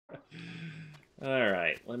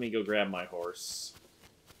Alright, let me go grab my horse.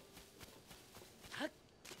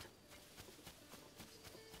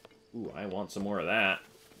 Ooh, I want some more of that.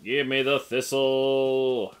 Give me the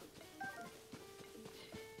thistle!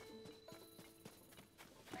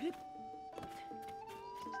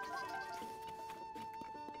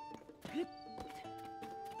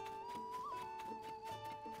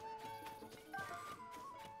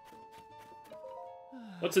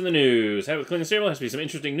 What's in the news? Have a clean stable has to be some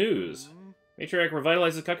interesting news. Matriarch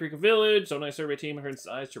revitalizes Kakariko Village. So nice survey team turns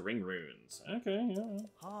eyes to ring runes. Okay, yeah.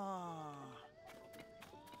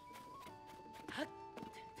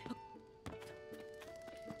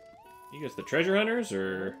 You guys the treasure hunters,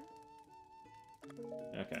 or...?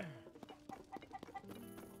 Okay.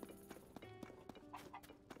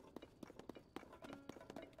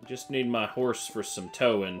 Just need my horse for some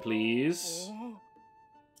towing, please.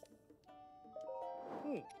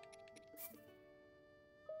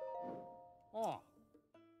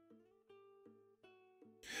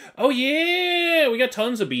 Oh yeah! We got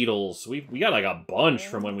tons of beetles. We got like a bunch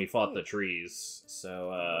from when we fought the trees.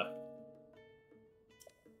 So,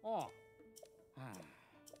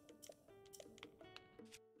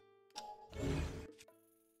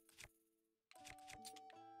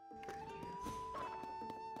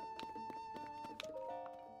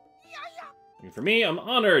 And for me, I'm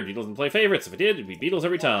honored. Beetles didn't play favorites. If it did, it'd be beetles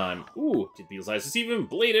every time. Ooh, did beetles eyes deceive him?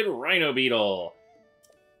 Bladed Rhino Beetle.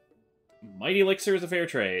 Mighty Elixir is a fair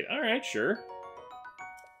trade. Alright, sure.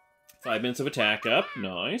 5 minutes of attack up.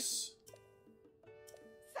 Nice.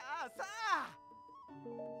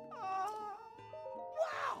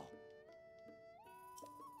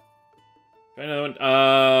 Try another one.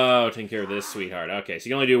 Oh, taking care of this, sweetheart. Okay, so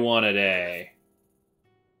you can only do one a day.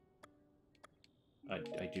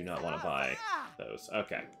 I do not want to buy those.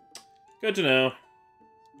 Okay. Good to know.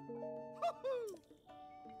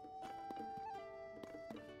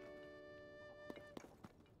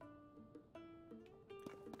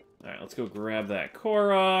 Alright, let's go grab that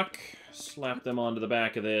Korok, slap them onto the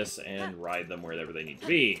back of this, and ride them wherever they need to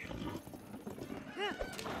be.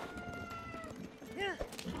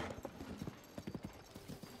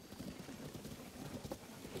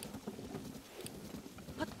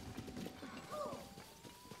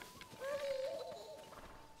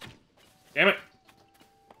 Damn it!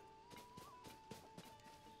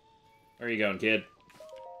 Where are you going, kid?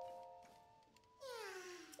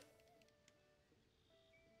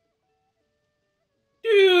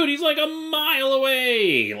 Dude, he's like a mile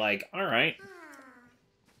away! Like, alright.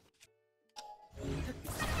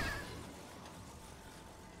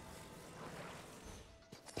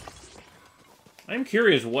 I'm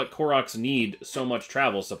curious what Koroks need so much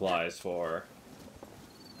travel supplies for.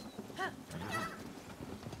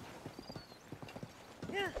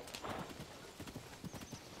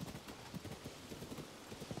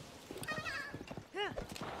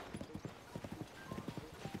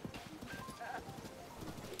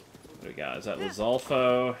 What do we got? Is that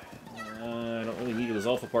Lizalfo? I don't really need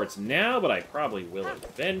Lizalfo parts now, but I probably will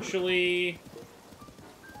eventually.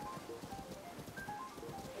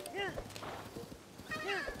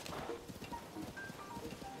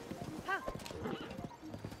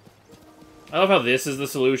 I love how this is the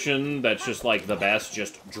solution that's just, like, the best.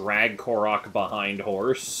 Just drag Korok behind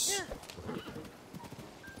horse.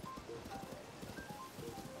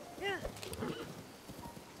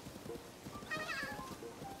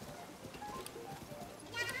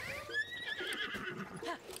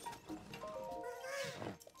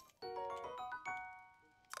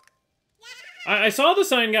 I saw the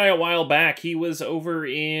sign guy a while back. He was over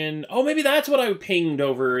in... Oh, maybe that's what I pinged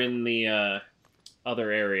over in the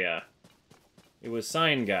other area. It was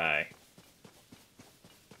sign guy.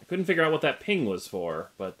 I couldn't figure out what that ping was for,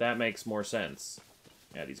 but that makes more sense.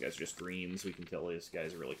 Yeah, these guys are just greens. We can kill these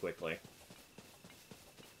guys really quickly.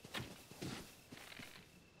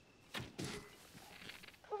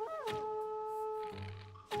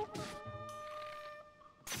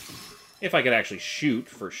 If I could actually shoot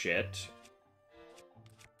for shit.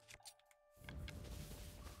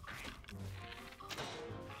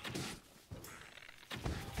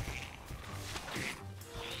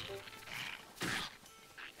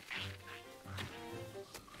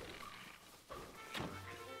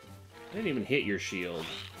 I didn't even hit your shield.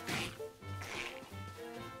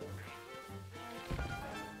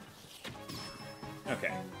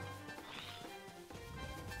 Okay.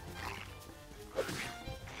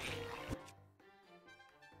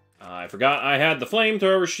 I forgot I had the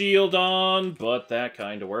flamethrower shield on, but that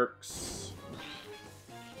kind of works.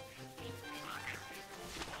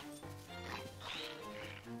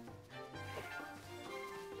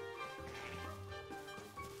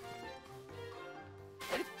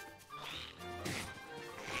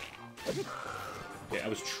 Okay, I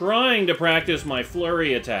was trying to practice my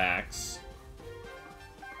flurry attacks.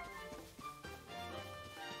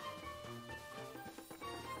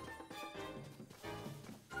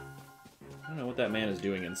 I don't know what that man is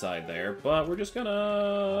doing inside there, but we're just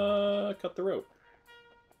gonna cut the rope.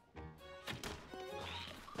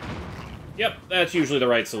 Yep, that's usually the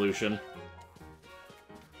right solution.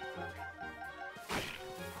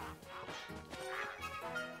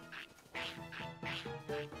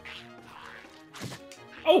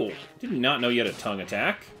 Oh! Did not know you had a tongue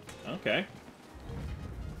attack. Okay.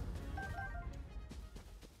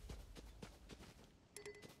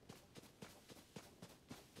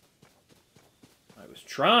 I was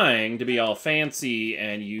trying to be all fancy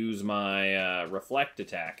and use my reflect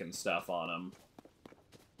attack and stuff on him.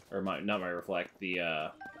 Or not my reflect,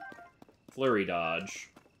 the flurry dodge.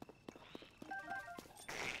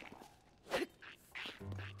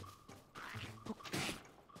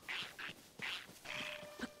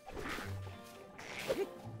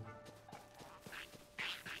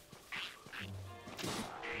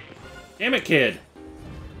 Damn it, kid!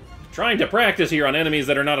 Trying to practice here on enemies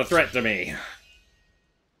that are not a threat to me.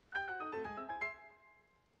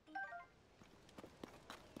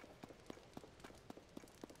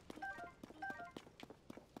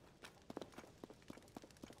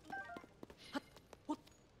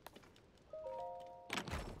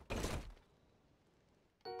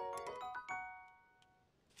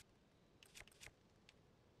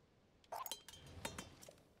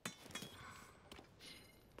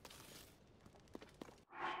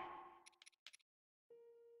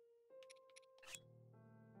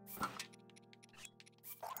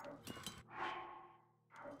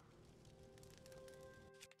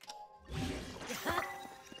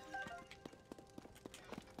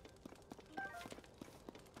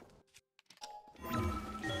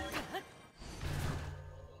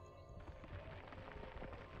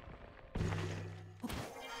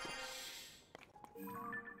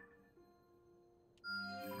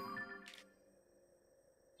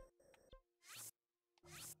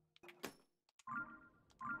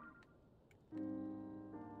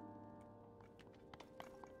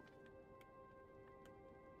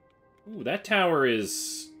 Ooh, that tower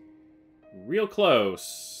is real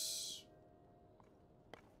close.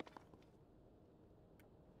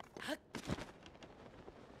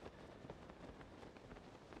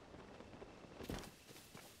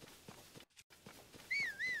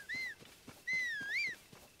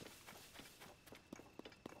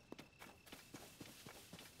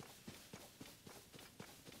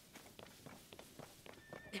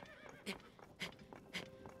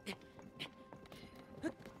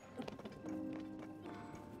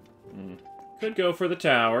 Could go for the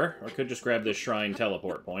tower, or could just grab this shrine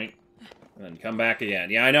teleport point, and then come back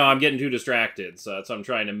again. Yeah, I know, I'm getting too distracted, so that's why I'm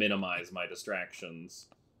trying to minimize my distractions.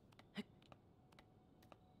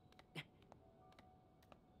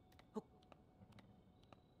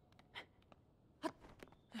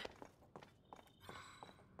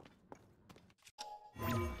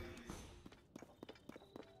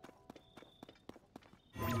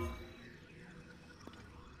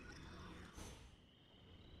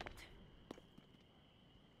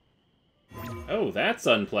 Oh, that's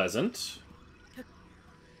unpleasant.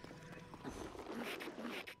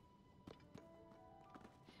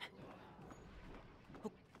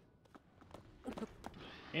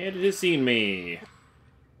 And it has seen me.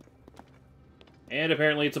 And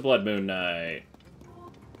apparently it's a Blood Moon night.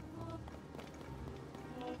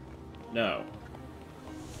 No.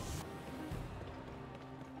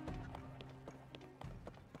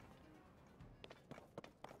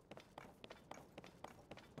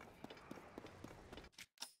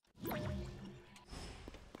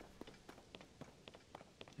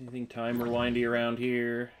 Anything time rewindy around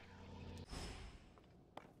here?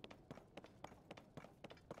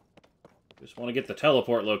 Just want to get the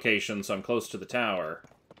teleport location so I'm close to the tower.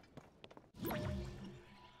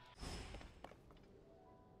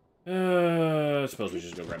 I suppose we should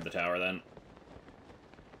just go grab the tower then.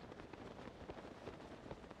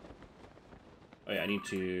 Oh yeah, I need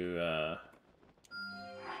to,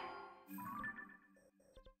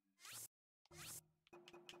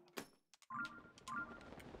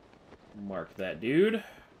 mark that dude.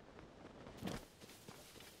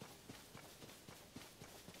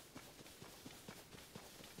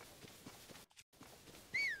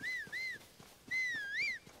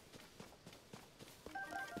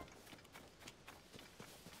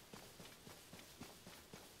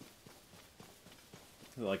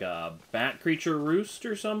 Like a bat creature roost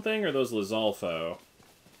or something? Or are those Lizalfo?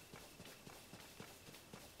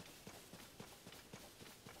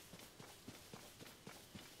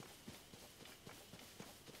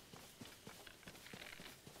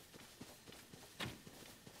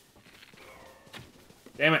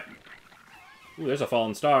 Damn it. Ooh, there's a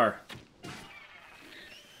fallen star.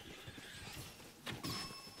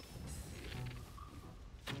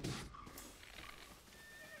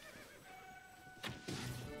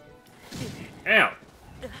 Ow!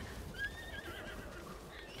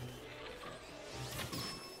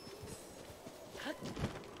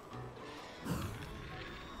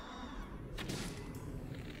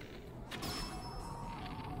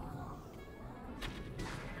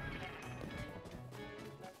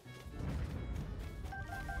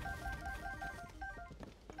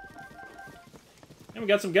 And we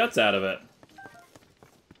got some guts out of it.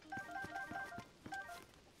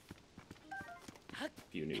 A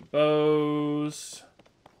few new bows.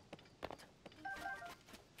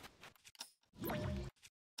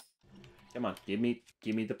 Come on, give me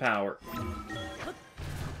the power.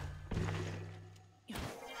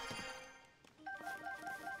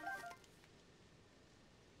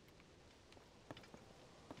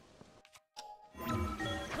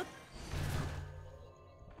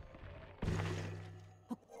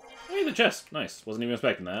 Hey, the chest. Nice. Wasn't even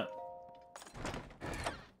expecting that.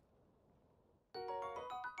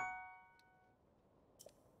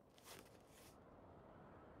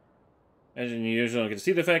 Imagine you usually don't get to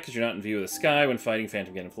see the effect because you're not in view of the sky when fighting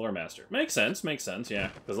Phantom Ganon and Floor Master. Makes sense, yeah.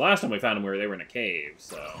 Because last time we found them, they were in a cave,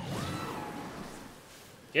 so...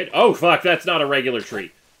 Oh, fuck, that's not a regular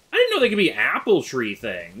tree. I didn't know they could be apple tree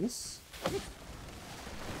things.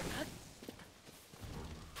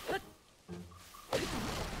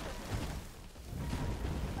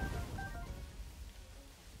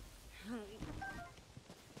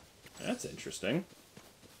 That's interesting.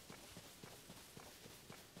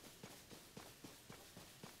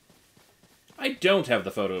 I don't have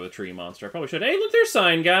the photo of the tree monster. I probably should. Hey, look, there's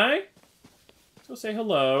Sign Guy. Let's go say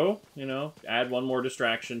hello. You know, add one more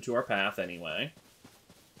distraction to our path anyway.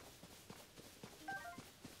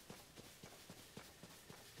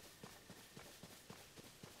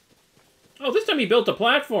 Oh, this time he built a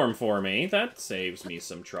platform for me. That saves me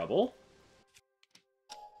some trouble.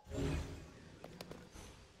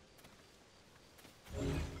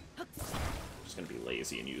 Just gonna be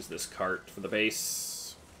lazy and use this cart for the base.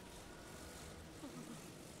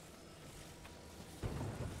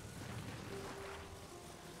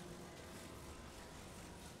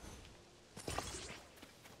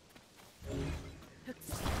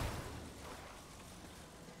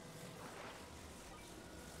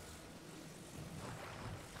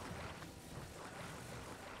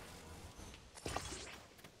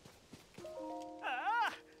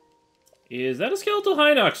 Is that a skeletal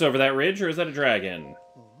Hinox over that ridge, or is that a dragon?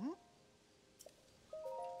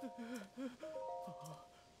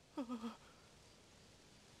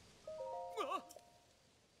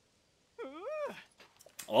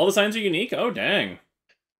 All the signs are unique? Oh, dang.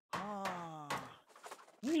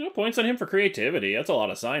 You know, points on him for creativity. That's a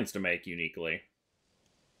lot of signs to make uniquely.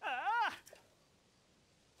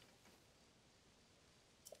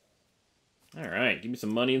 Alright, give me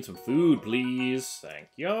some money and some food, please. Thank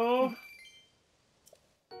you.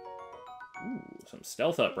 Ooh, some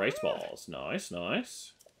stealth up rice balls. Nice,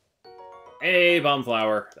 nice. Hey, bomb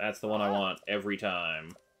flower. That's the one I want every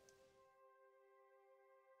time.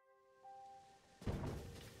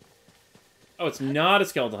 Oh, it's not a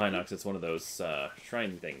skeletal Hinox. It's one of those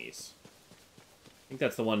shrine thingies. I think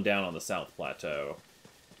that's the one down on the South Plateau.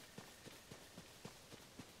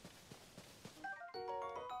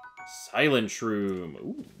 Silent Shroom.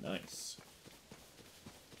 Ooh, nice.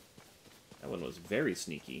 That one was very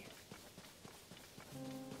sneaky.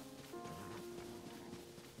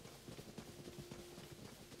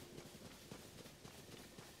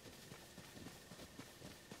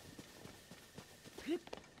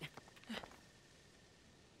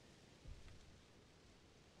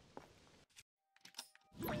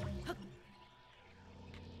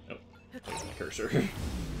 Oh, cursor.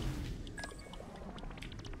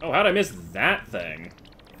 Oh, how'd I miss that thing?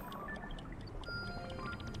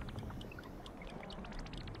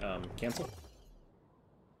 Cancel?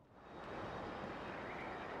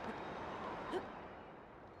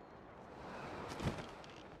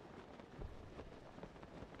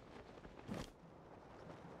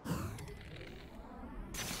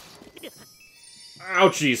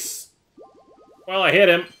 Ouchies! Well, I hit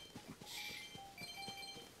him.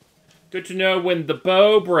 Good to know when the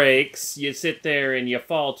bow breaks, you sit there and you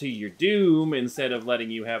fall to your doom instead of letting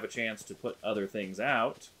you have a chance to put other things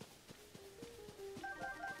out.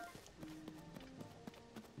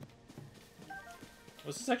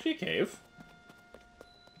 Was this actually a cave?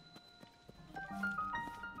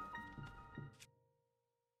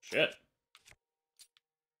 Shit.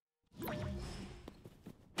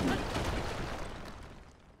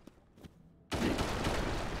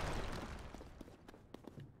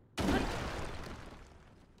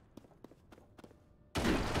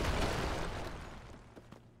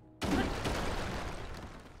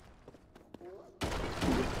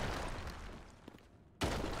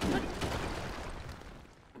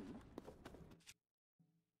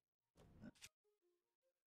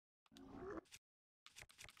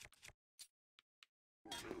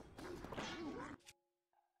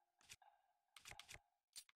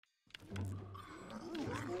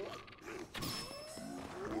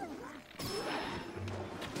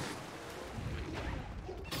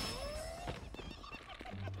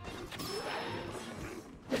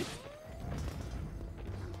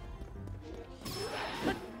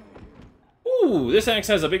 Ooh, this axe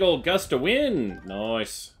has a big old gust of wind.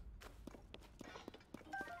 Nice.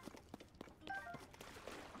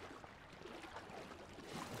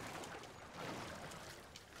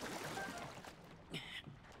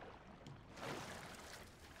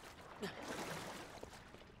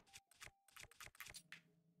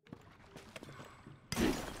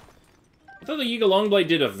 I thought the Yiga Longblade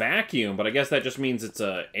did a vacuum, but I guess that just means it's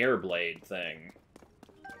a air blade thing.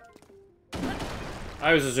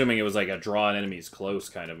 I was assuming it was like a draw an enemies close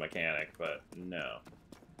kind of mechanic, but no.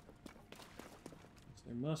 So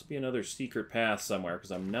there must be another secret path somewhere,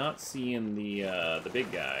 because I'm not seeing the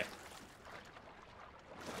big guy.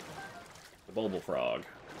 The Bulbul Frog.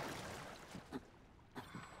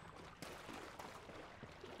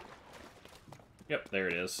 Yep, there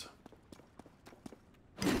it is.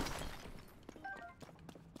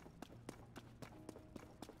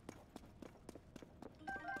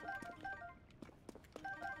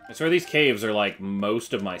 I swear these caves are like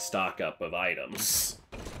most of my stock up of items.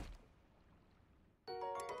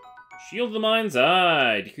 Shield of the Mind's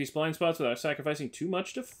Eye. Decrease blind spots without sacrificing too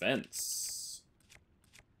much defense.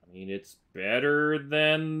 I mean, it's better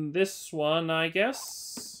than this one, I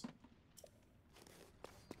guess.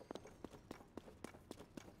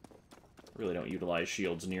 Really don't utilize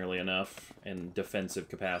shields nearly enough in defensive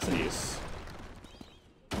capacities.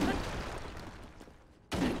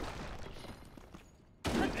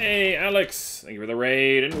 Hey, Alex! Thank you for the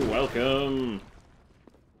raid, and welcome!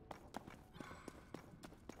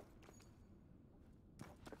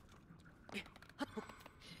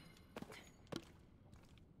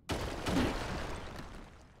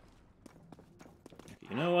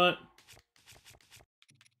 You know what?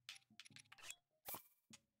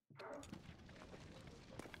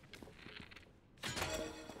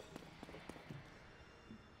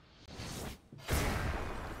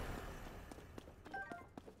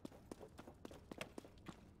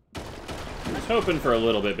 Hoping for a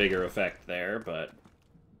little bit bigger effect there, but...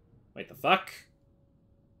 Wait, the fuck?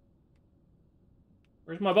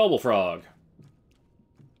 Where's my Bulbul Frog?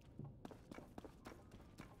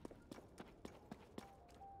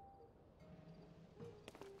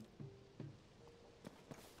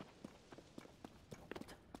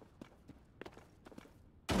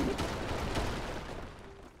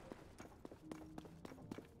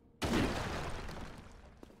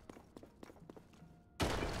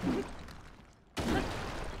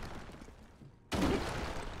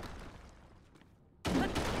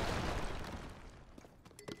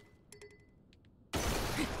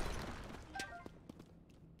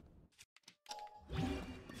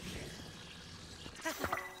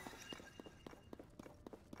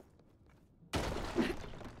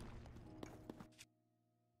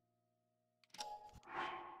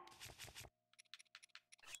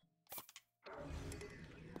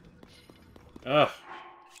 Ugh.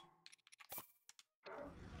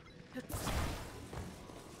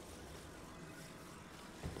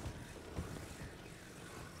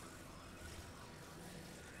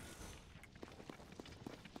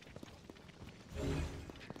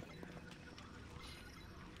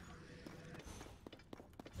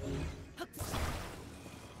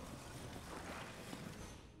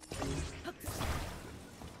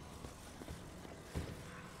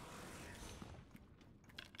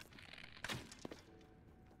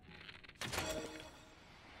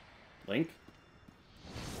 Link?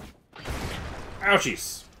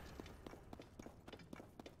 Ouchies!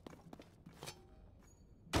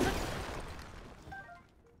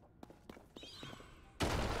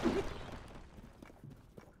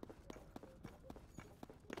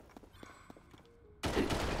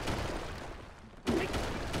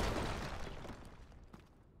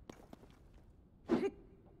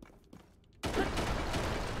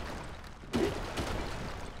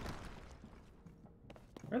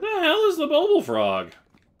 Where the hell is the Bulbul Frog?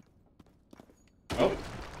 Oh,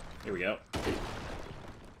 here we go.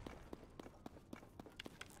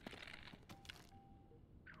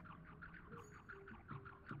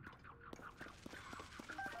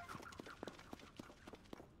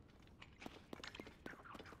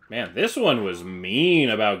 Man, this one was mean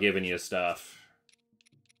about giving you stuff.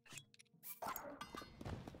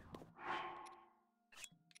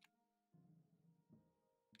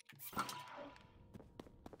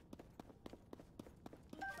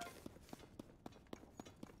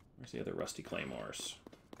 Where's the other rusty claymores?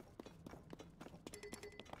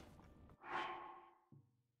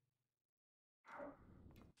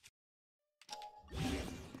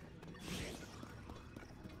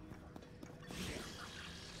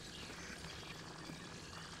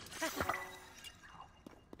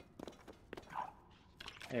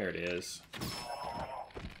 There it is.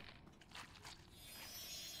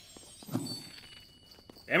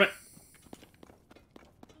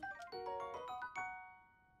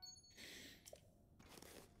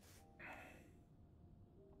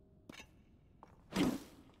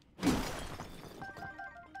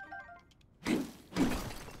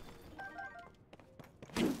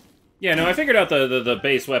 Yeah, no, I figured out the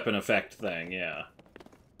base weapon effect thing, yeah.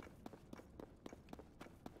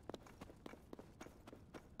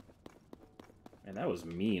 And that was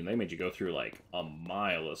mean. They made you go through, like, a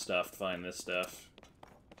mile of stuff to find this stuff.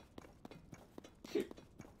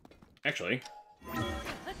 Actually,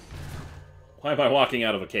 why am I walking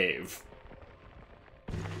out of a cave?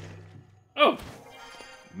 Oh!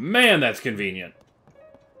 Man, that's convenient.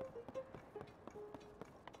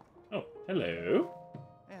 Oh, hello.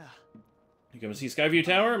 Yeah. You come to see Skyview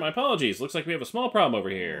Tower? My apologies. Looks like we have a small problem over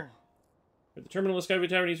here. The terminal of Skyview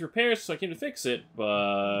Tower needs repairs, so I came to fix it,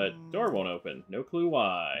 but door won't open. No clue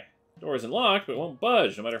why. Door isn't locked, but it won't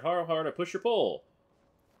budge, no matter how hard I push or pull.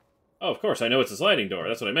 Oh, of course, I know it's a sliding door.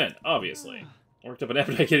 That's what I meant, obviously. I worked up an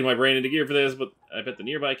appetite getting my brain into gear for this, but I bet the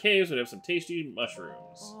nearby caves would have some tasty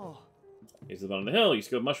mushrooms. Here's the bottom of the hill. You used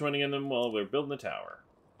to go mushroom hunting in them while we were building the tower.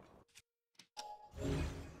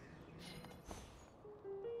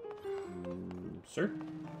 Sir?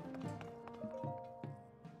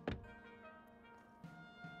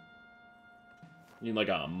 You need, like,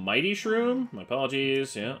 a mighty shroom? My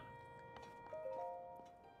apologies, yeah.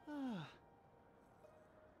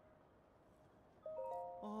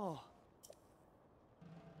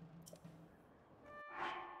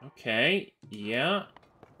 Okay, yeah.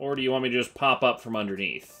 Or do you want me to just pop up from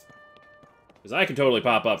underneath? Because I can totally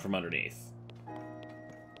pop up from underneath.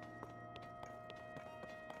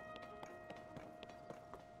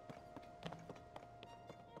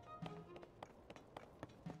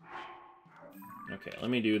 Okay,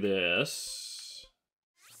 let me do this.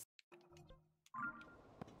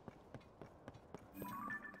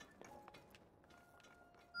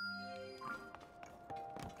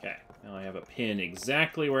 Okay, now I have a pin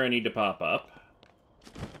exactly where I need to pop up.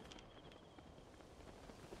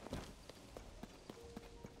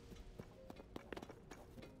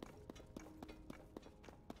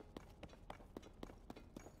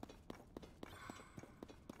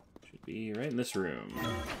 Should be right in this room.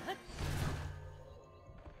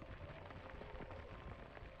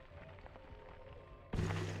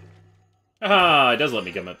 Ah, it does let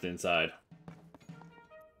me come up the inside.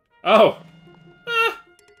 Oh! Ah!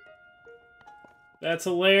 That's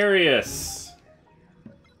hilarious.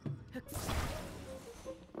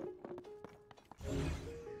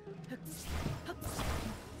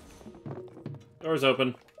 Door's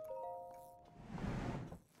open.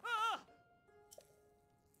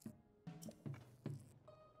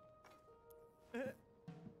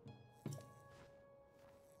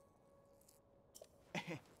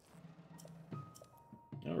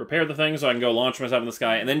 Repair the thing so I can go launch myself in the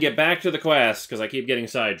sky, and then get back to the quest, because I keep getting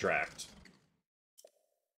sidetracked.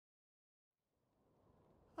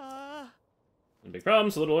 No big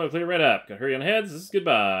problem, so a little oil clear right up. Gotta hurry on heads, this is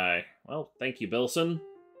goodbye. Well, thank you, Bilson.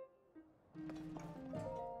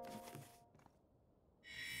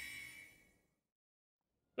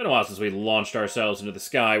 Been a while since we launched ourselves into the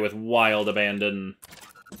sky with wild abandon.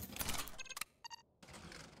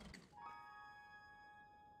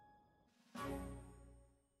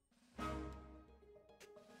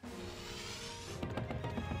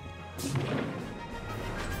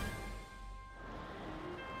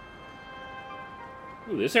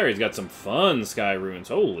 Ooh, this area's got some fun sky ruins.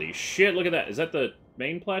 Holy shit, look at that. Is that the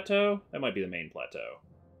main plateau? That might be the main plateau.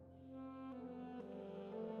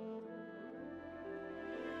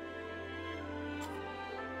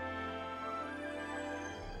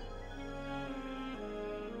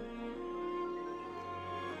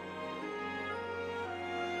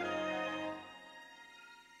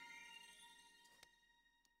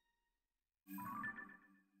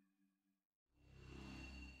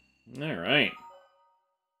 Alright.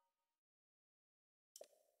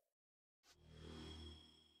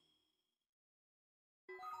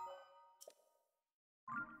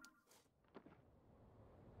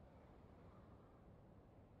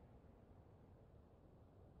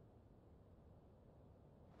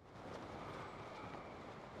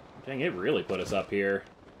 Dang, it really put us up here.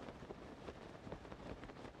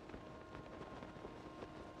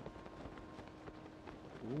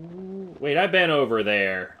 Ooh, wait, I've been over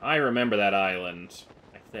there. I remember that island,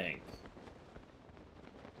 I think.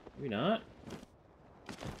 Maybe not?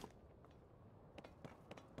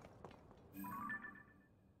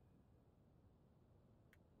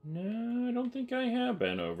 No, I don't think I have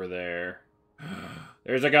been over there.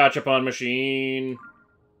 There's a gachapon machine.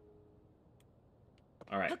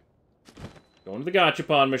 Alright. Going to the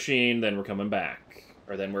gachapon machine, then we're coming back.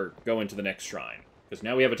 Or then we're going to the next shrine. Because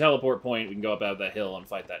now we have a teleport point, we can go up out of that hill and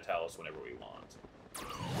fight that Talus whenever we want.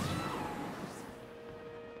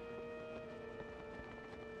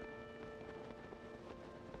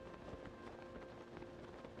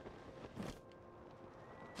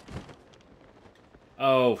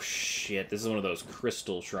 Oh, shit. This is one of those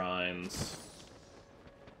crystal shrines.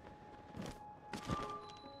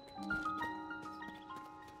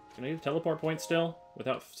 Can I use teleport point still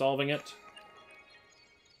without solving it?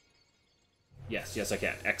 Yes, yes I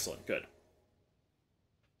can. Excellent, good.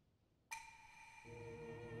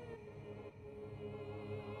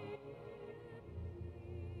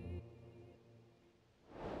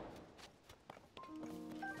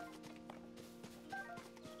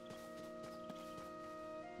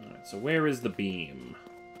 Alright, so where is the beam?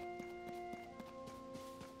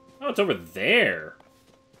 Oh, it's over there!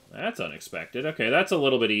 That's unexpected. Okay, that's a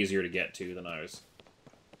little bit easier to get to than I was...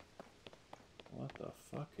 What the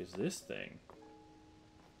fuck is this thing?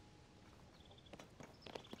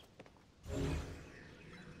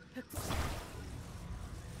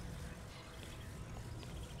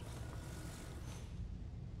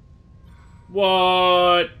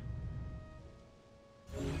 What?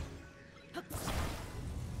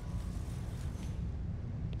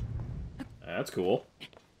 That's cool.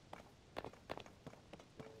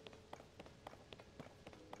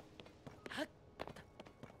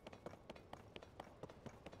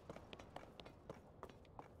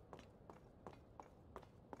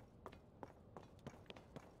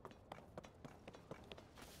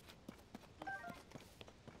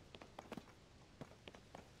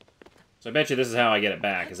 So I bet you this is how I get it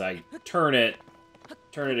back, is I turn it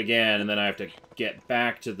again, and then I have to get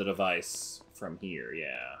back to the device from here,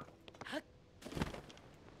 yeah.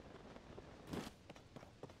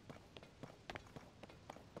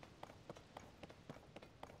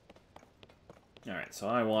 Alright, so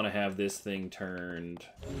I want to have this thing turned...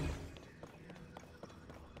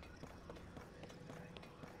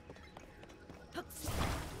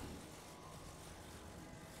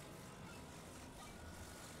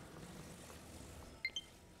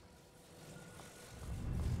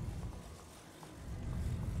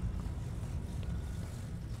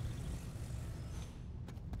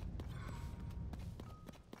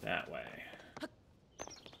 that way.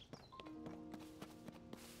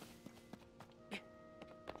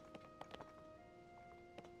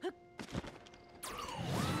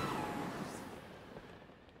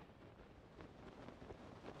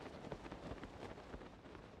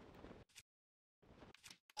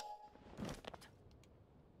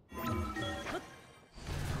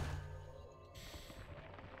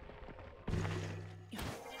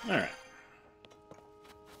 Alright.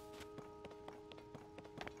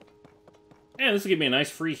 And this will give me a nice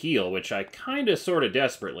free heal, which I kinda sorta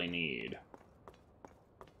desperately need.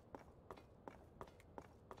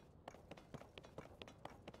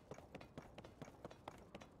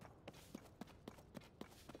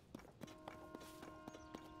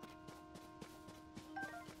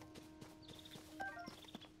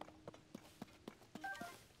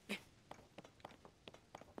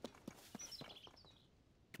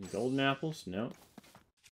 Golden apples? No.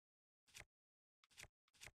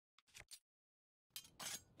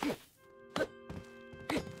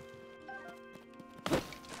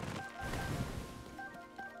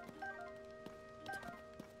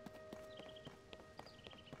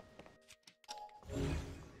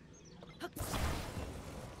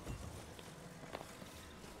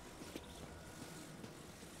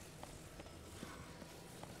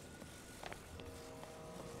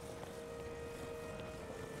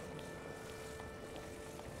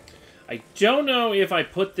 I don't know if I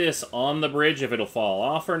put this on the bridge, if it'll fall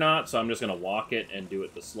off or not, so I'm just going to walk it and do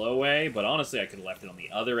it the slow way. But honestly, I could have left it on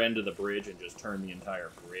the other end of the bridge and just turned the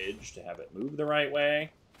entire bridge to have it move the right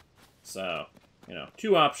way. So, you know,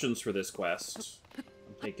 two options for this quest. I'm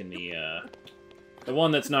taking the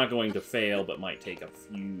one that's not going to fail, but might take a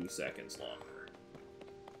few seconds longer.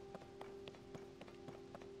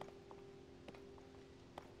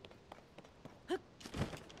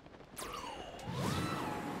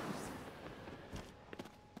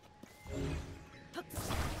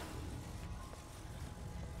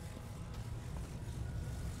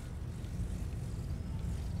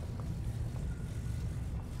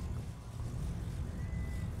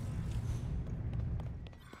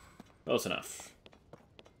 Close enough.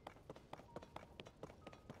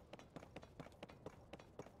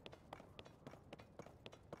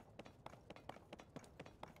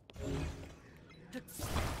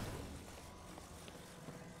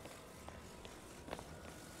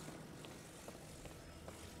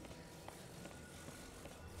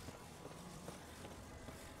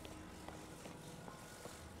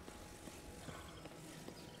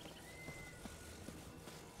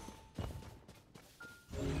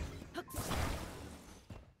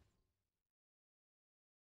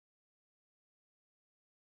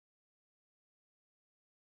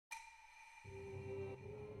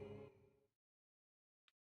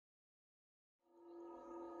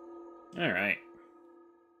 Alright.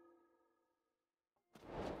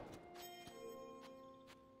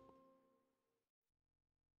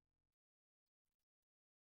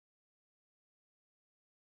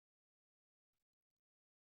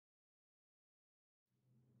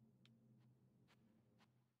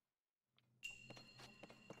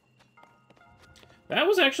 That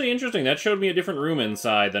was actually interesting. That showed me a different room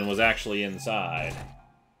inside than was actually inside.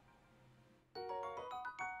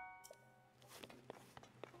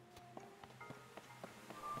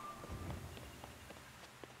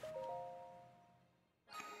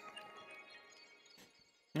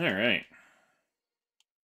 Alright.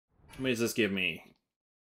 How many does this give me?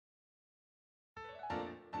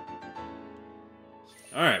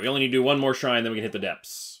 Alright, we only need to do one more shrine, then we can hit the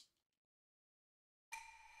depths.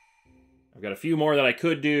 I've got a few more that I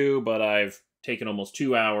could do, but I've taken almost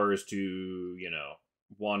 2 hours to, you know,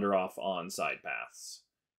 wander off on side paths.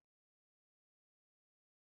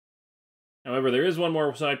 However, there is one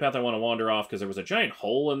more side path I want to wander off, because there was a giant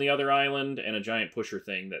hole in the other island, and a giant pusher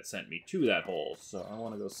thing that sent me to that hole. So I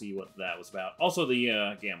want to go see what that was about. Also, the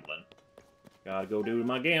gambling. Gotta go do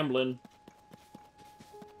my gambling.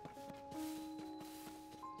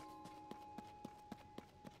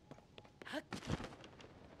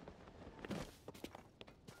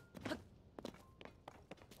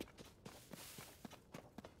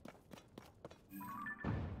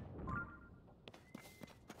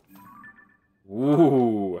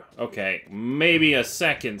 Ooh, okay. Maybe a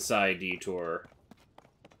second side detour.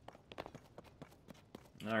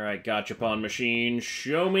 Alright, gachapon machine.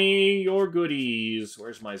 Show me your goodies.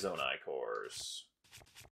 Where's my Zonai cores?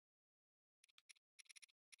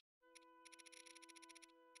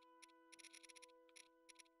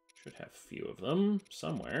 Should have a few of them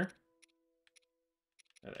somewhere.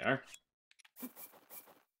 There they are.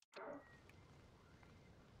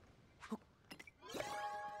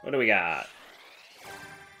 What do we got?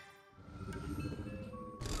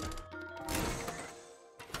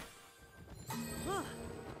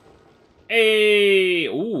 Hey!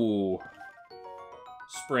 Ooh.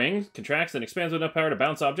 Spring contracts and expands with enough power to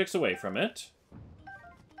bounce objects away from it.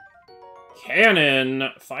 Cannon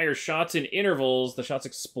fires shots in intervals. The shots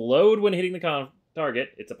explode when hitting the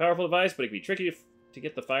target. It's a powerful device, but it can be tricky to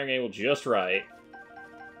get the firing angle just right.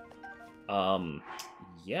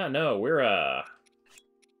 Yeah, no, we're,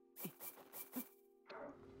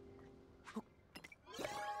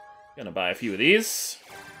 gonna buy a few of these.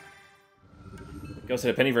 Goes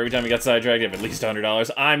at a penny for every time we got sidetracked, have at least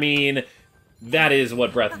 $100. I mean, that is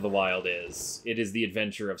what Breath of the Wild is. It is the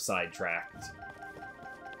adventure of sidetracked.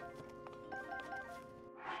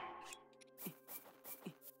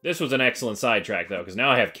 This was an excellent sidetrack, though, because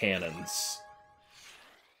now I have cannons.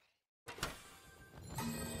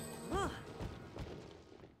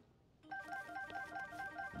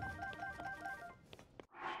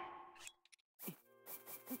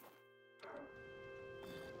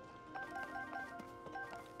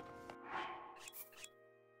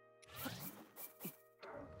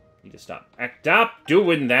 Need to stop. Stop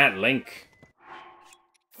doing that, Link!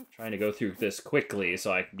 I'm trying to go through this quickly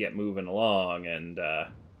so I can get moving along, and,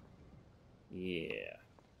 yeah.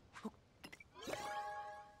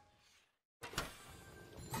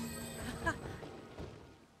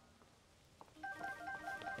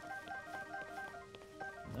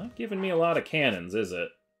 Not giving me a lot of cannons, is it?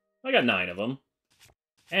 I got 9 of them.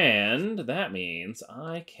 And that means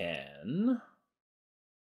I can...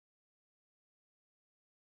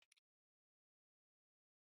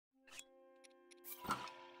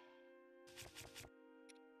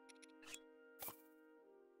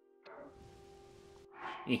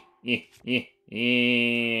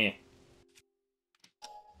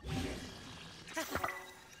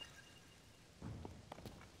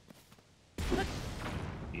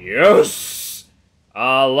 Yes!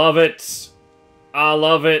 I love it! I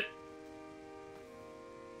love it!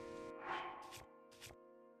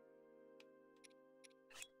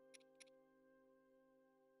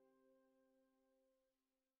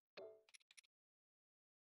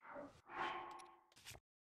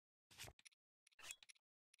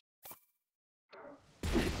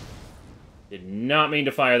 Did not mean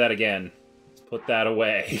to fire that again. Let's put that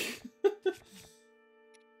away.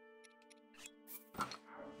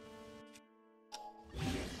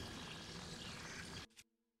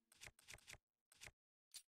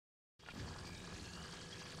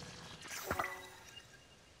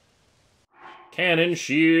 Cannon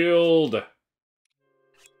shield!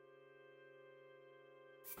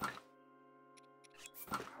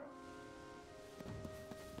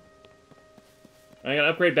 I gotta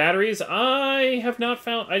upgrade batteries? I have not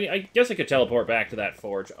found... I guess I could teleport back to that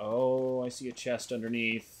forge. Oh, I see a chest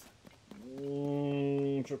underneath.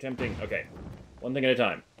 so tempting. Okay, one thing at a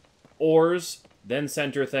time. Ores, then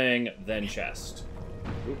center thing, then chest.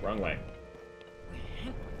 Oop, wrong way.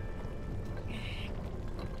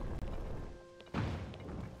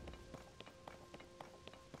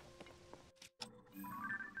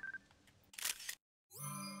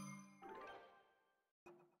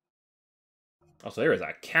 Also, there is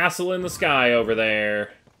a castle in the sky over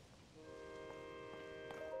there.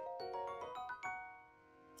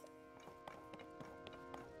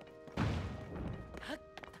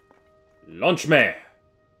 Launch me!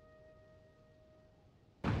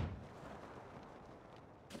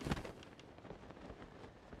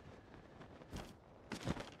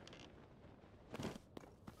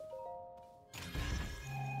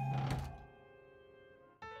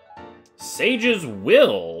 Sage's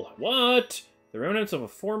Will? What? The remnants of a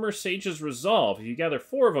former sage's resolve. If you gather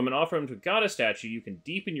 4 of them and offer them to a goddess statue, you can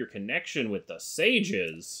deepen your connection with the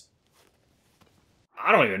sages.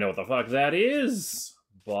 I don't even know what the fuck that is,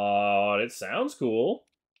 but it sounds cool.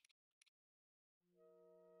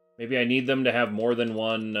 Maybe I need them to have more than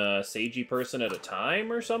one sagey person at a time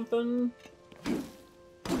or something?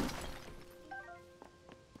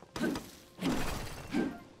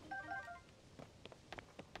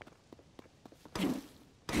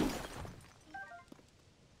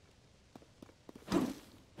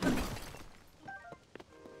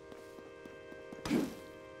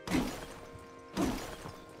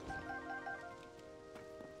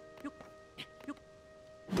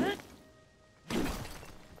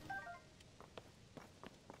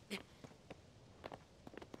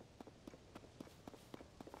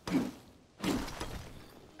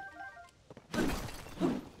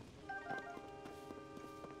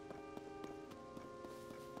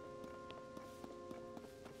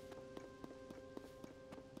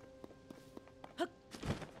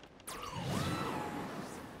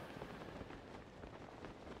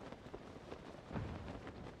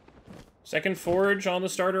 Second forge on the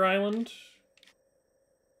starter island?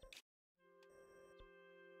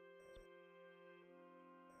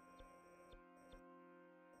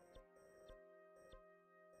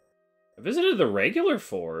 I visited the regular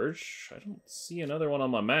forge. I don't see another one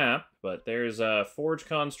on my map, but there's a forge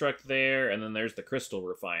construct there, and then there's the crystal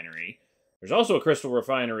refinery. There's also a crystal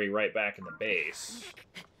refinery right back in the base.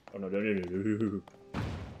 Oh, no, no, no, no, no.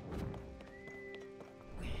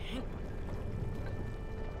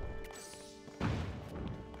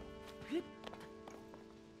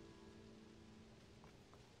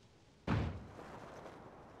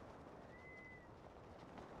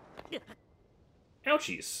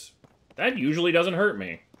 Ouchies. That usually doesn't hurt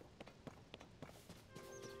me.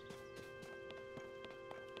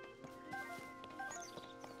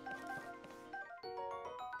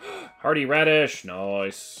 Hardy radish,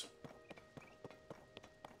 nice.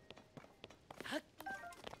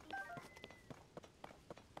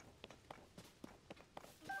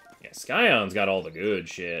 Yeah, Scion's got all the good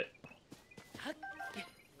shit.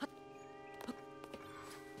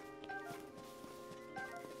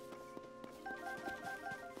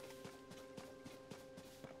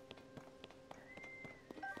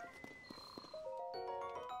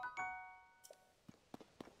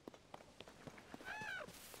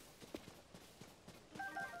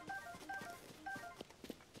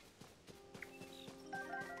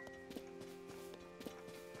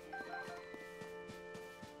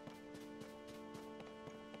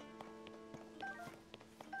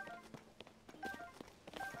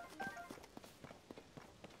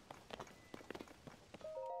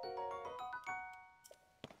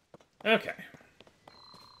 Okay.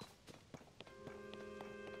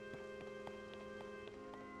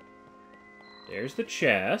 There's the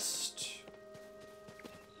chest.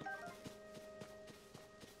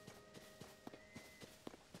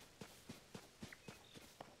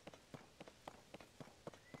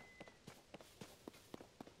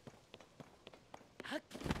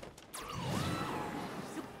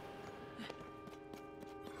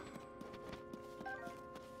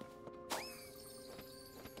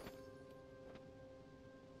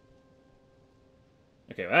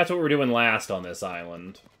 Okay, well, that's what we're doing last on this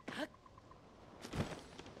island.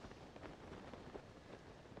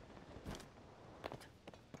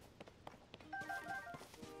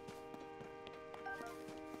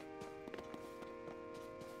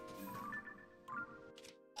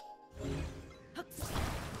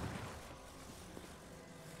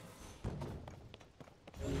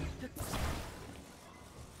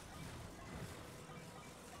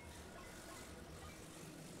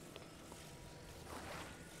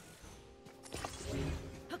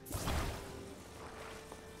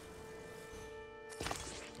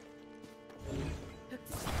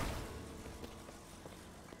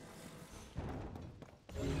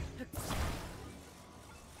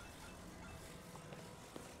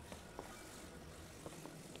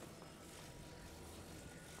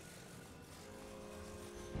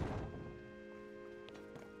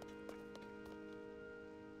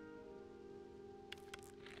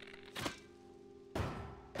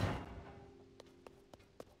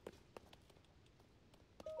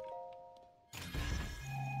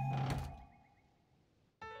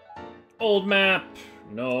 Old map.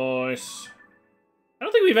 Nice. I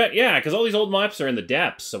don't think we've had... Yeah, because all these old maps are in the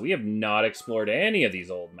depths, so we have not explored any of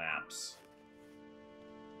these old maps.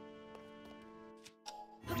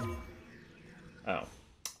 Oh.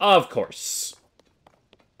 Of course.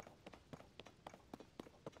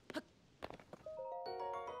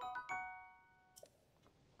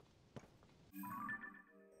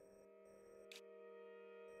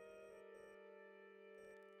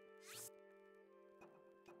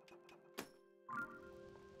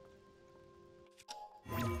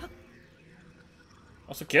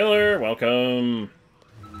 Also, killer, welcome.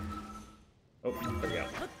 Oh, there we go.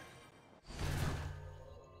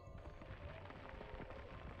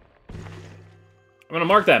 I'm gonna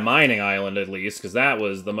mark that mining island at least, because that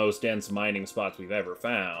was the most dense mining spots we've ever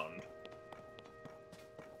found.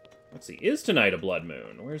 Let's see, is tonight a blood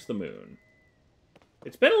moon? Where's the moon?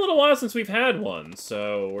 It's been a little while since we've had one,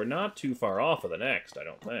 so we're not too far off of the next, I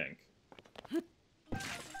don't think.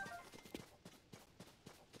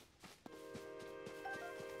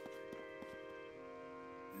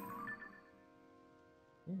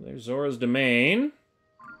 There's Zora's Domain.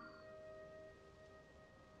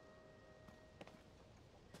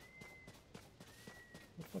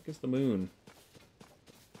 Where the fuck is the moon?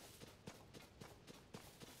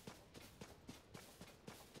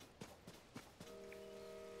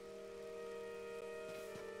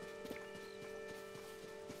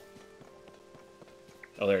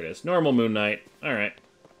 Oh, there it is. Normal moon night. Alright.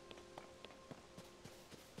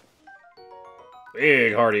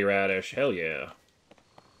 Big hardy radish. Hell yeah.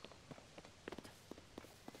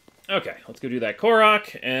 Okay, let's go do that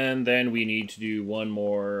Korok, and then we need to do one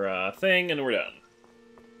more thing, and we're done.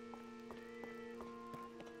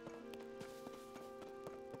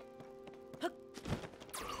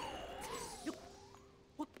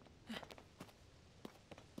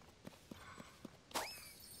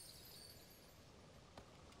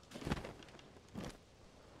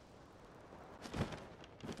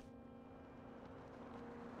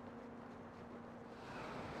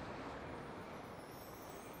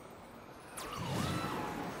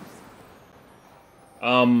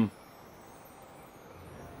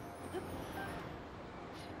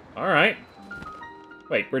 Alright.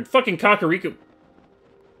 Wait, we're in fucking Kakariko.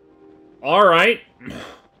 Alright.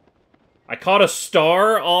 I caught a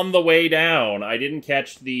star on the way down. I didn't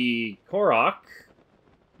catch the Korok,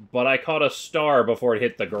 but I caught a star before it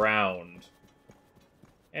hit the ground.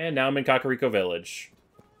 And now I'm in Kakariko Village.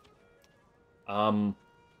 What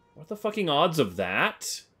the fucking odds of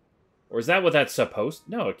that? Or is that what that's supposed...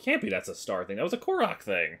 No, it can't be that's a star thing. That was a Korok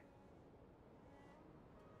thing.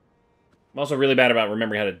 I'm also really bad about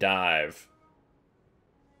remembering how to dive.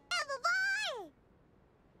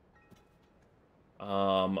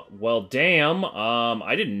 Well, damn.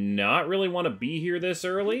 I did not really want to be here this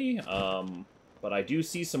early. But I do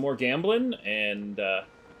see some more gambling, and,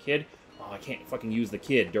 kid. Oh, I can't fucking use the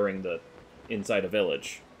kid during the inside a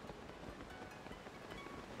village.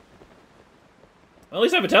 Well, at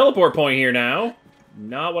least I have a teleport point here now.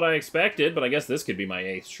 Not what I expected, but I guess this could be my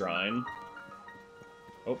 8th shrine.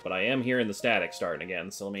 Oh, but I am here in the static starting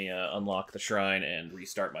again, so let me unlock the shrine and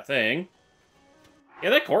restart my thing.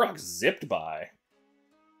 Yeah, that Korok zipped by.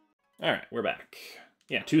 Alright, we're back.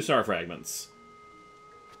 Yeah, 2 star fragments.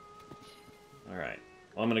 Alright.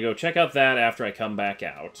 Well, I'm gonna go check out that after I come back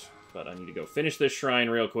out. But I need to go finish this shrine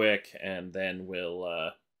real quick, and then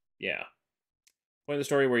we'll, yeah. Point of the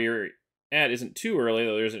story where you're at isn't too early,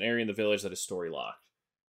 though there's an area in the village that is story locked.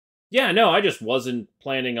 Yeah, no, I just wasn't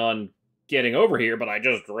planning on getting over here, but I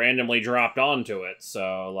just randomly dropped onto it.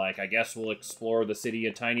 So, like, I guess we'll explore the city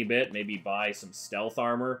a tiny bit, maybe buy some stealth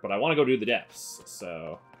armor, but I want to go do the depths,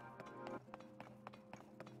 so...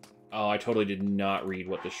 Oh, I totally did not read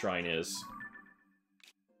what this shrine is.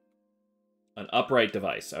 An upright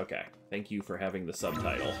device. Okay. Thank you for having the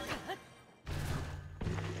subtitle.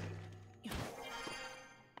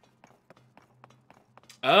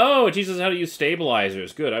 Oh, it teaches us how to use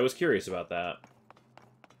stabilizers. Good, I was curious about that.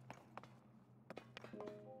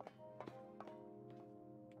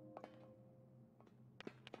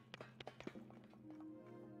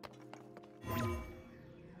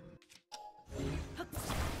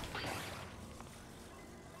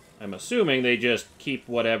 I'm assuming they just keep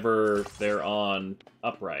whatever they're on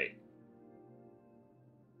upright.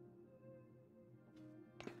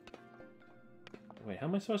 Wait, how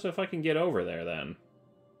am I supposed to fucking get over there, then?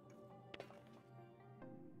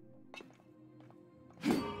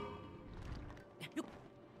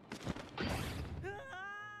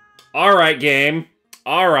 Alright, game.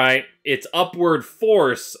 Alright. It's upward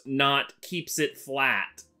force, not keeps it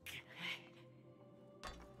flat.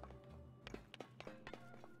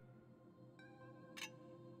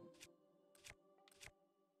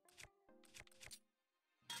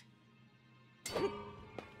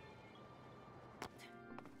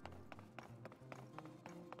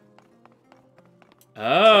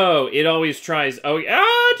 Oh, it always tries... Oh,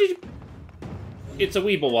 did you... It's a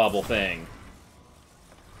Weeble Wobble thing.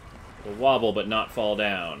 It'll wobble but not fall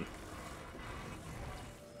down.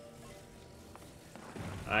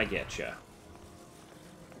 I getcha.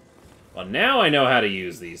 Well, now I know how to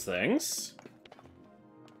use these things.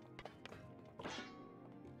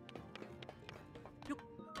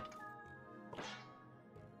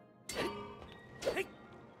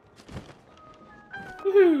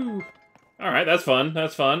 Woohoo! Alright, that's fun.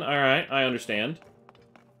 That's fun. Alright, I understand.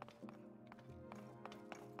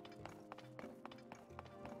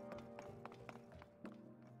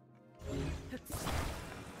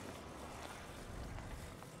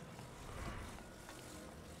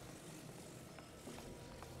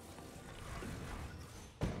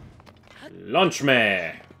 Launch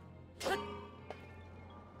me!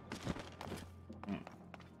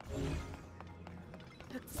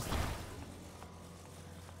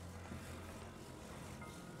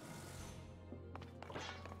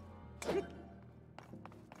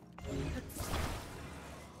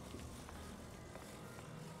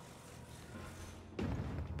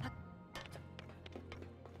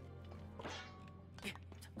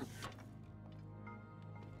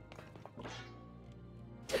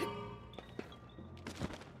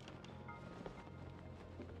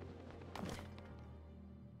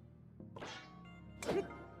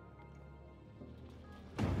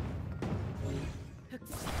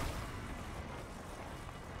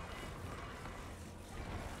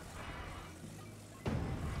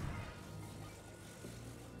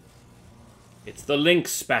 It's the Link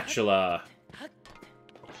spatula.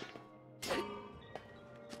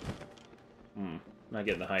 Not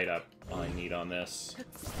getting the height up I need on this.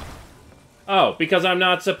 Oh, because I'm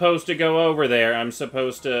not supposed to go over there. I'm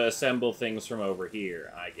supposed to assemble things from over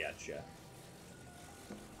here. I getcha.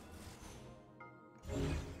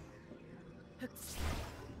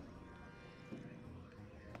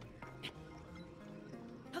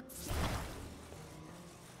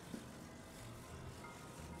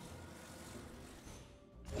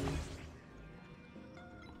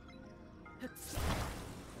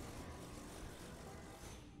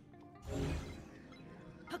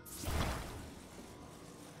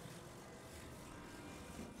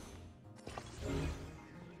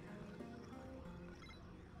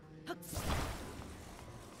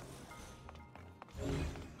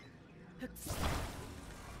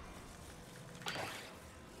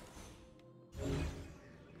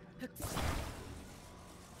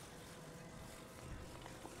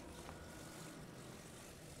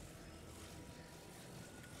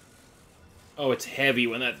 Oh, it's heavy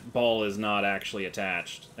when that ball is not actually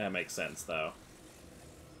attached. That makes sense, though.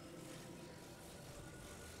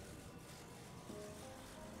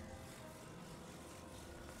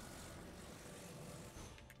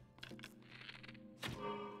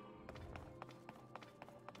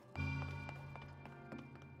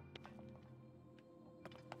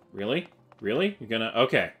 Really? Really? You're gonna...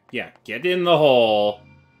 Okay. Yeah, get in the hole.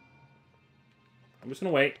 I'm just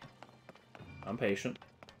gonna wait. I'm patient.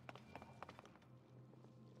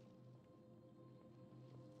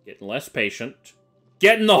 Getting less patient.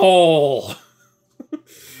 Get in the hole!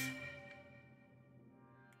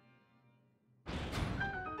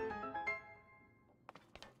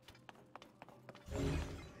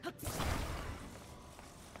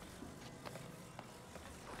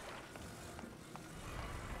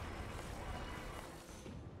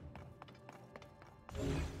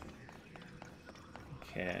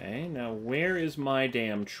 Okay, now where is my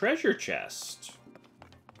damn treasure chest?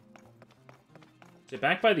 Is it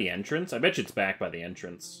back by the entrance? I bet you it's back by the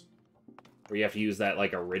entrance. Or you have to use that,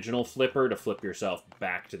 like, original flipper to flip yourself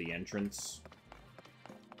back to the entrance.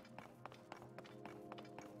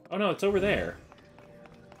 Oh, no, it's over there.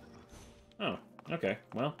 Oh, okay.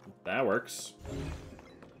 Well, that works.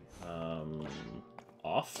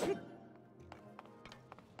 Off?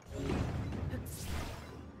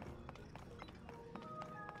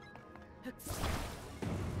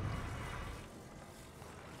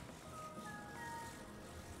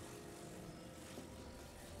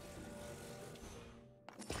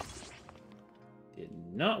 Did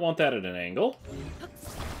not want that at an angle.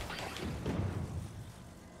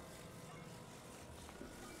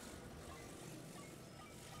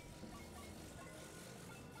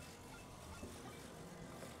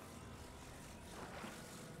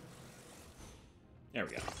 There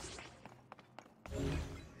we go.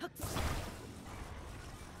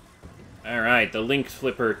 Alright, the Link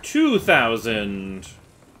Flipper 2000!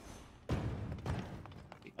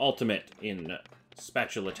 The ultimate in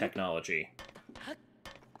spatula technology.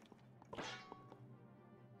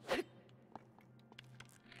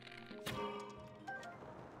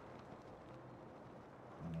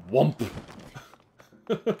 Wump.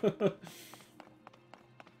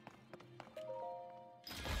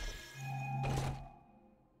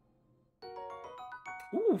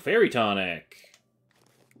 Ooh, fairy tonic.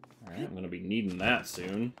 Alright, I'm gonna be needing that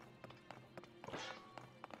soon.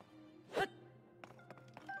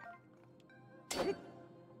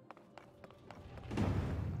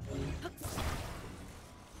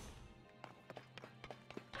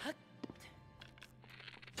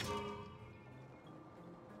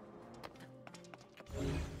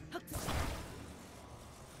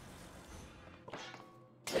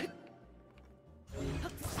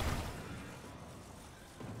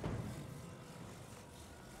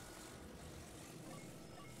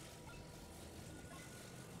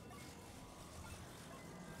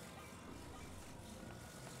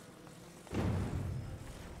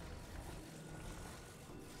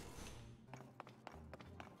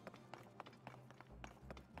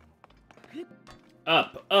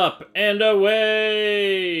 Up, up, and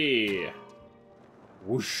away!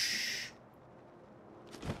 Whoosh.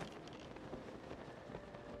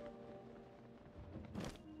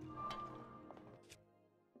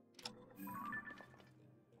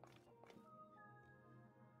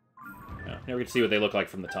 Oh, now we get to see what they look like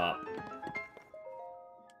from the top.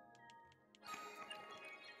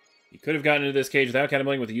 You could have gotten into this cage without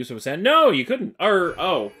catapulting with the use of ascend. No, you couldn't. Or,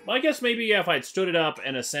 oh, I guess maybe if I'd stood it up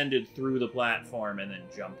and ascended through the platform and then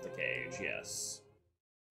jumped the cage, yes.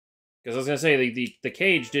 Because I was going to say, the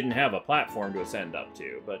cage didn't have a platform to ascend up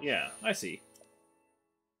to, but yeah, I see.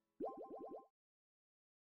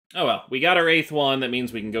 Oh well, we got our 8th one. That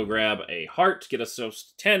means we can go grab a heart, get us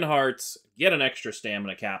 10 hearts, get an extra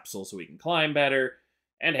stamina capsule so we can climb better.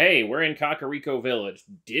 And hey, we're in Kakariko Village.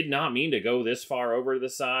 Did not mean to go this far over to the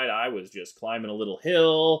side. I was just climbing a little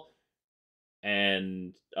hill.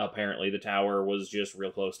 And apparently the tower was just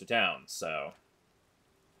real close to town, so...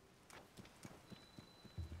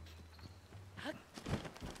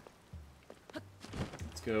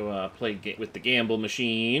 Let's go play with the gamble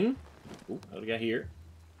machine. Ooh, what do we got here?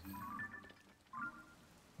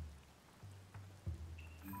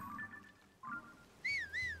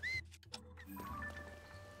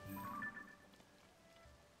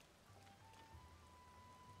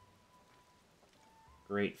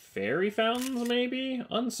 Great fairy fountains, maybe?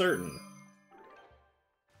 Uncertain.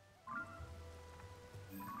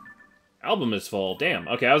 Album is full. Damn.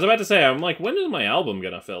 Okay, I was about to say, I'm like, when is my album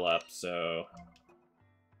gonna fill up? So...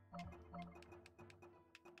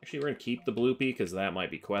 Actually, we're gonna keep the Bloopy, because that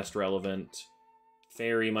might be quest relevant.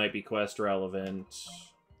 Fairy might be quest relevant.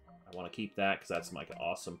 I want to keep that, because that's like an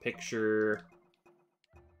awesome picture.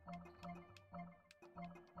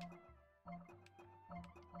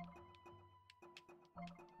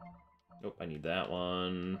 Nope, I need that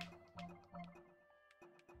one.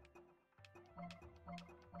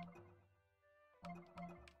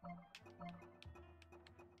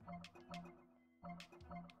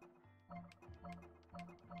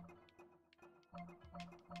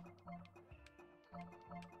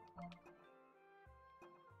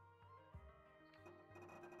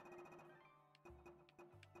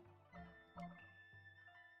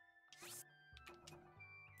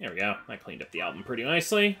 There we go. I cleaned up the album pretty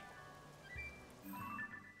nicely.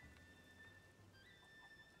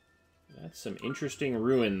 That's some interesting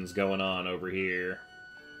ruins going on over here.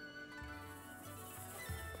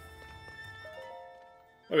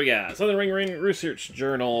 What do we got? Southern Ring Research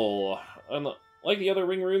Journal. Like the other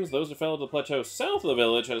ring runes, those that fell to the plateau south of the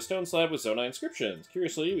village had a stone slab with Zonai inscriptions.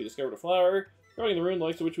 Curiously, we discovered a flower growing in the ruin the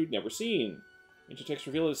likes of which we'd never seen. Ancient text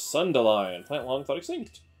revealed is Sundalion, plant long thought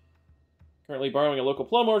extinct. Currently borrowing a local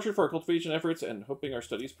plum orchard for our cultivation efforts and hoping our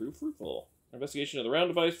studies prove fruitful. Our investigation of the round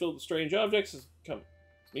device filled with strange objects has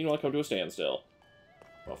meanwhile come to a standstill.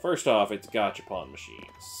 Well, first off, it's gachapon machines,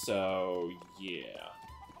 so yeah.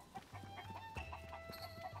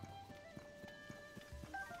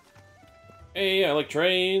 Hey, I like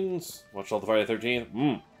trains. Watched all the Friday the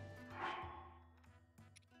 13th.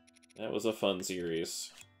 That was a fun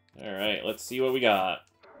series. Alright, let's see what we got.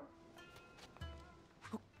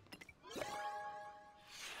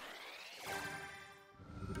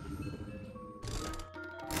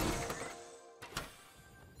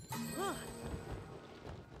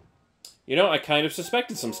 You know, I kind of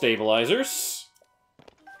suspected some stabilizers.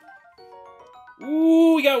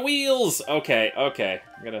 Ooh, we got wheels! Okay, okay.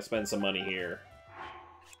 I'm gonna spend some money here.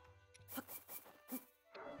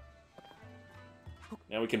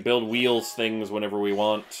 Now we can build wheels things whenever we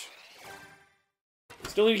want.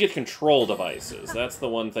 Still need to get control devices. That's the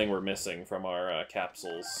one thing we're missing from our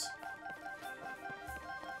capsules.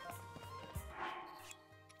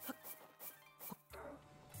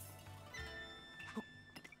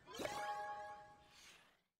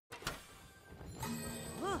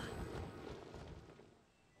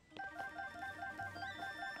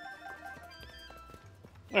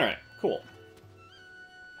 Alright, cool.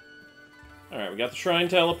 Alright, we got the shrine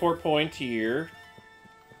teleport point here.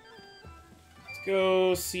 Let's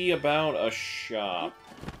go see about a shop.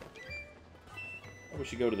 We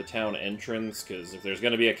should go to the town entrance, because if there's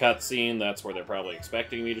going to be a cutscene, that's where they're probably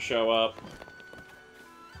expecting me to show up.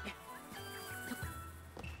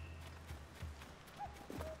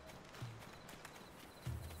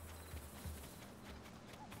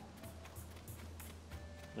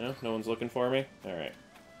 No? No one's looking for me? Alright.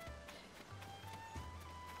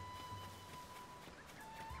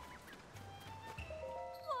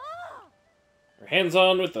 We're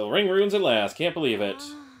hands-on with the ring runes at last. Can't believe it.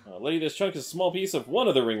 Lady, this chunk is a small piece of one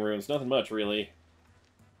of the ring runes. Nothing much, really.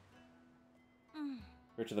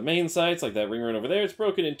 Go to the main sites, like that ring rune over there. It's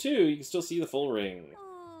broken in two. You can still see the full ring.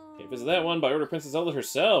 Can't visit that one by order of Princess Zelda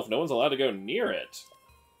herself. No one's allowed to go near it.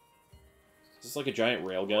 Is this like a giant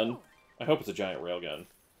railgun? I hope it's a giant railgun.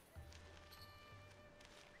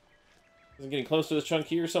 Isn't getting close to this chunk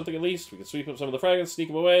here or something at least? We can sweep up some of the fragments, sneak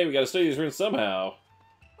them away. We gotta study these runes somehow.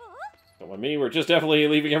 Don't mind me, we're just definitely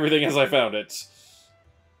leaving everything as I found it.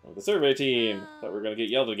 Oh, the survey team. Thought we were gonna get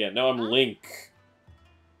yelled at again. No, I'm Link.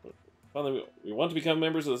 Finally, we want to become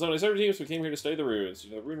members of the Zonai survey team, so we came here to study the runes. You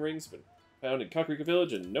know, the rune rings have been found in Kakariko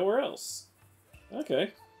Village and nowhere else.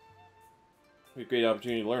 Okay. We have a great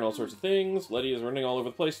opportunity to learn all sorts of things. Letty is running all over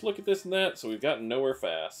the place to look at this and that, so we've gotten nowhere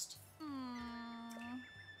fast.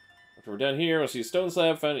 After we're done here, we'll see a stone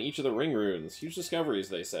slab found in each of the ring runes. Huge discoveries,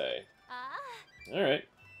 they say. Alright.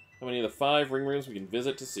 How many of the 5 ring runes we can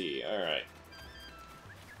visit to see? Alright.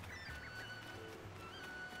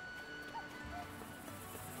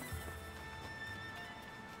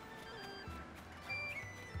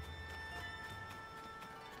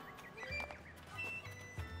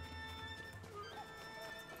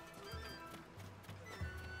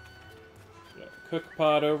 Got a cook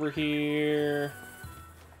pot over here.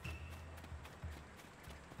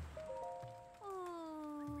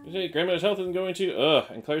 Grandmother's health isn't going to... Ugh,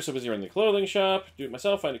 and Claire's so busy running the clothing shop. Do it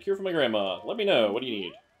myself, find a cure for my grandma. Let me know, what do you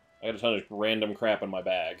need? I got a ton of random crap in my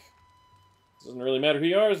bag. Doesn't really matter who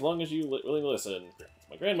you are, as long as you really listen. It's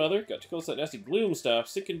my grandmother. Got too close to that nasty gloom stuff.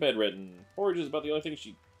 Sick and bedridden. Porridge is about the only thing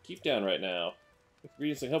she keeps down right now. If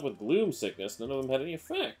ingredients can help with gloom sickness, none of them had any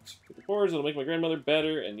effect. With the porridge, it'll make my grandmother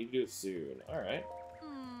better, and need to do it soon. Alright.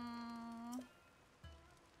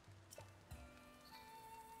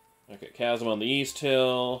 Okay, chasm on the East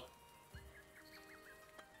Hill.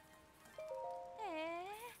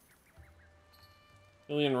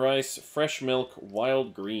 Million rice, fresh milk,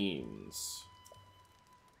 wild greens.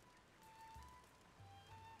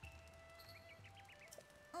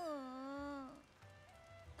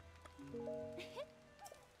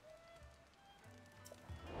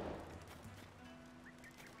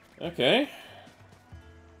 Okay.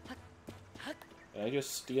 Can I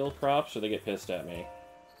just steal crops or they get pissed at me?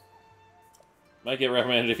 Might get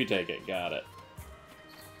reprimanded if you take it. Got it.